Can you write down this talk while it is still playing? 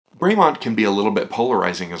Bremont can be a little bit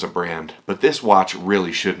polarizing as a brand, but this watch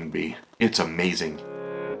really shouldn't be. It's amazing.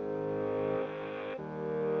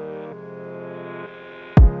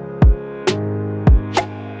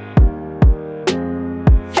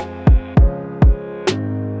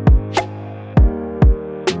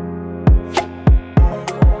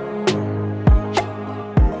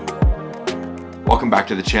 Welcome back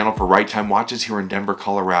to the channel for Right Time Watches here in Denver,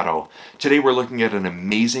 Colorado. Today we're looking at an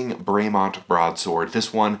amazing Bremont Broadsword.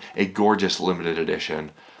 This one, a gorgeous limited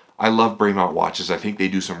edition. I love Bremont watches. I think they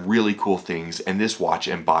do some really cool things, and this watch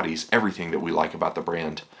embodies everything that we like about the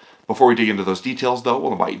brand. Before we dig into those details though,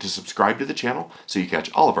 we'll invite you to subscribe to the channel so you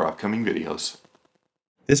catch all of our upcoming videos.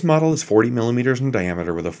 This model is 40 millimeters in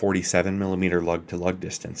diameter with a 47 millimeter lug-to-lug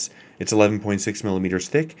distance. It's 11.6 millimeters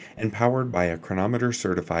thick and powered by a chronometer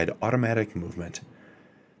certified automatic movement.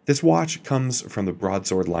 This watch comes from the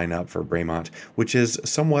Broadsword lineup for Bremont, which is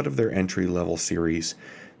somewhat of their entry-level series.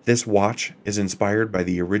 This watch is inspired by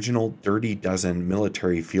the original Dirty Dozen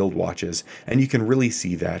military field watches, and you can really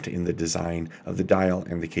see that in the design of the dial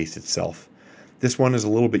and the case itself. This one is a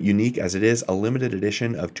little bit unique as it is a limited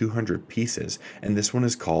edition of 200 pieces, and this one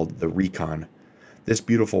is called the Recon. This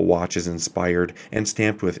beautiful watch is inspired and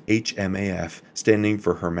stamped with HMAF, standing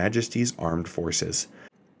for Her Majesties Armed Forces.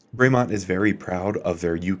 Bremont is very proud of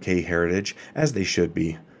their UK heritage, as they should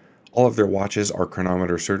be. All of their watches are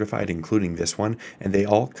chronometer certified, including this one, and they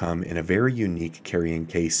all come in a very unique carrying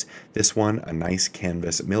case. This one, a nice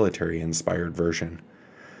canvas military-inspired version.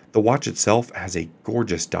 The watch itself has a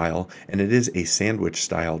gorgeous dial, and it is a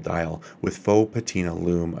sandwich-style dial with faux patina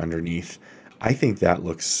lume underneath. I think that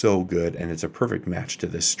looks so good, and it's a perfect match to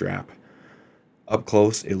this strap. Up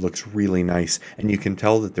close, it looks really nice, and you can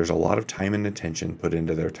tell that there's a lot of time and attention put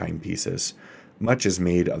into their timepieces. Much is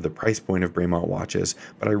made of the price point of Bremont watches,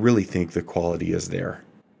 but I really think the quality is there.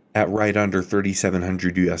 At right under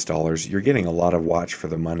 $3,700 US, you're getting a lot of watch for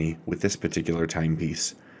the money with this particular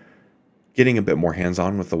timepiece. Getting a bit more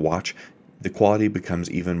hands-on with the watch, the quality becomes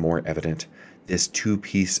even more evident. This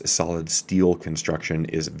two-piece solid steel construction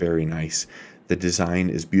is very nice. The design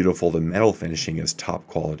is beautiful, the metal finishing is top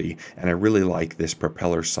quality, and I really like this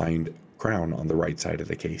propeller-signed crown on the right side of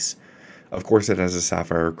the case. Of course, it has a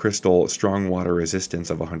sapphire crystal, strong water resistance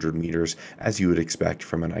of 100 meters, as you would expect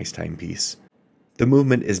from a nice timepiece. The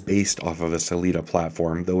movement is based off of a Sellita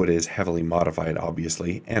platform, though it is heavily modified,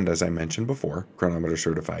 obviously, and as I mentioned before, chronometer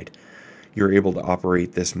certified. You're able to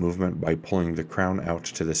operate this movement by pulling the crown out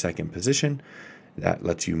to the second position. That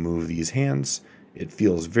lets you move these hands. It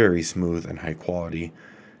feels very smooth and high quality.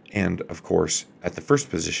 And of course, at the first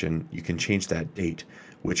position, you can change that date,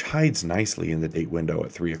 which hides nicely in the date window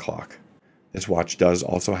at 3 o'clock. This watch does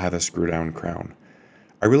also have a screw-down crown.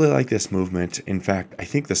 I really like this movement. In fact, I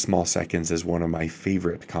think the small seconds is one of my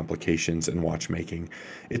favorite complications in watchmaking.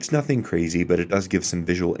 It's nothing crazy, but it does give some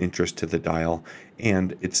visual interest to the dial,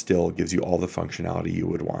 and it still gives you all the functionality you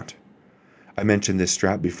would want. I mentioned this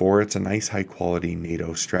strap before. It's a nice high-quality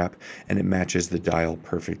NATO strap, and it matches the dial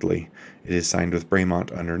perfectly. It is signed with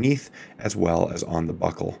Bremont underneath, as well as on the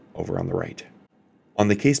buckle over on the right. On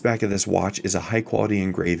the case back of this watch is a high-quality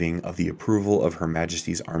engraving of the approval of Her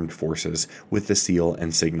Majesties Armed Forces with the seal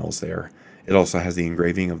and signals there. It also has the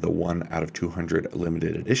engraving of the 1 out of 200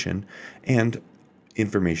 limited edition and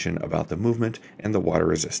information about the movement and the water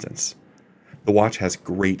resistance. The watch has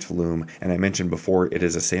great lume, and I mentioned before it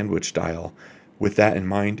is a sandwich dial. With that in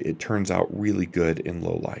mind, it turns out really good in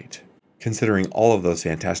low light. Considering all of those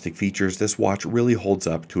fantastic features, this watch really holds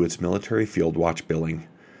up to its military field watch billing.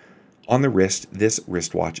 On the wrist, this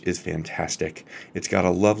wristwatch is fantastic. It's got a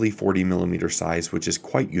lovely 40 millimeter size, which is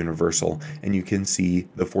quite universal, and you can see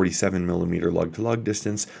the 47 millimeter lug-to-lug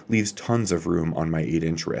distance leaves tons of room on my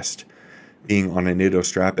 8-inch wrist. Being on a NATO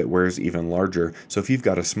strap, it wears even larger, so if you've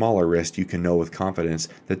got a smaller wrist, you can know with confidence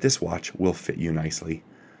that this watch will fit you nicely.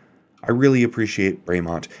 I really appreciate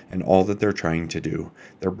Bremont and all that they're trying to do.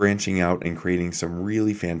 They're branching out and creating some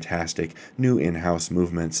really fantastic new in-house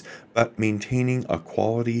movements, but maintaining a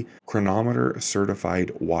quality chronometer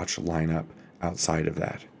certified watch lineup outside of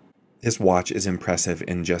that. This watch is impressive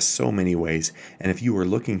in just so many ways, and if you were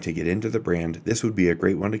looking to get into the brand, this would be a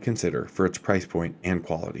great one to consider for its price point and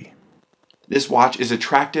quality. This watch is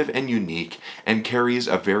attractive and unique and carries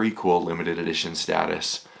a very cool limited edition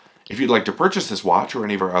status. If you'd like to purchase this watch or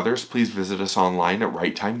any of our others, please visit us online at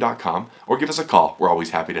righttime.com or give us a call. We're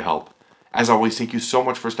always happy to help. As always, thank you so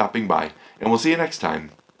much for stopping by, and we'll see you next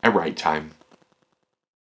time at Right Time.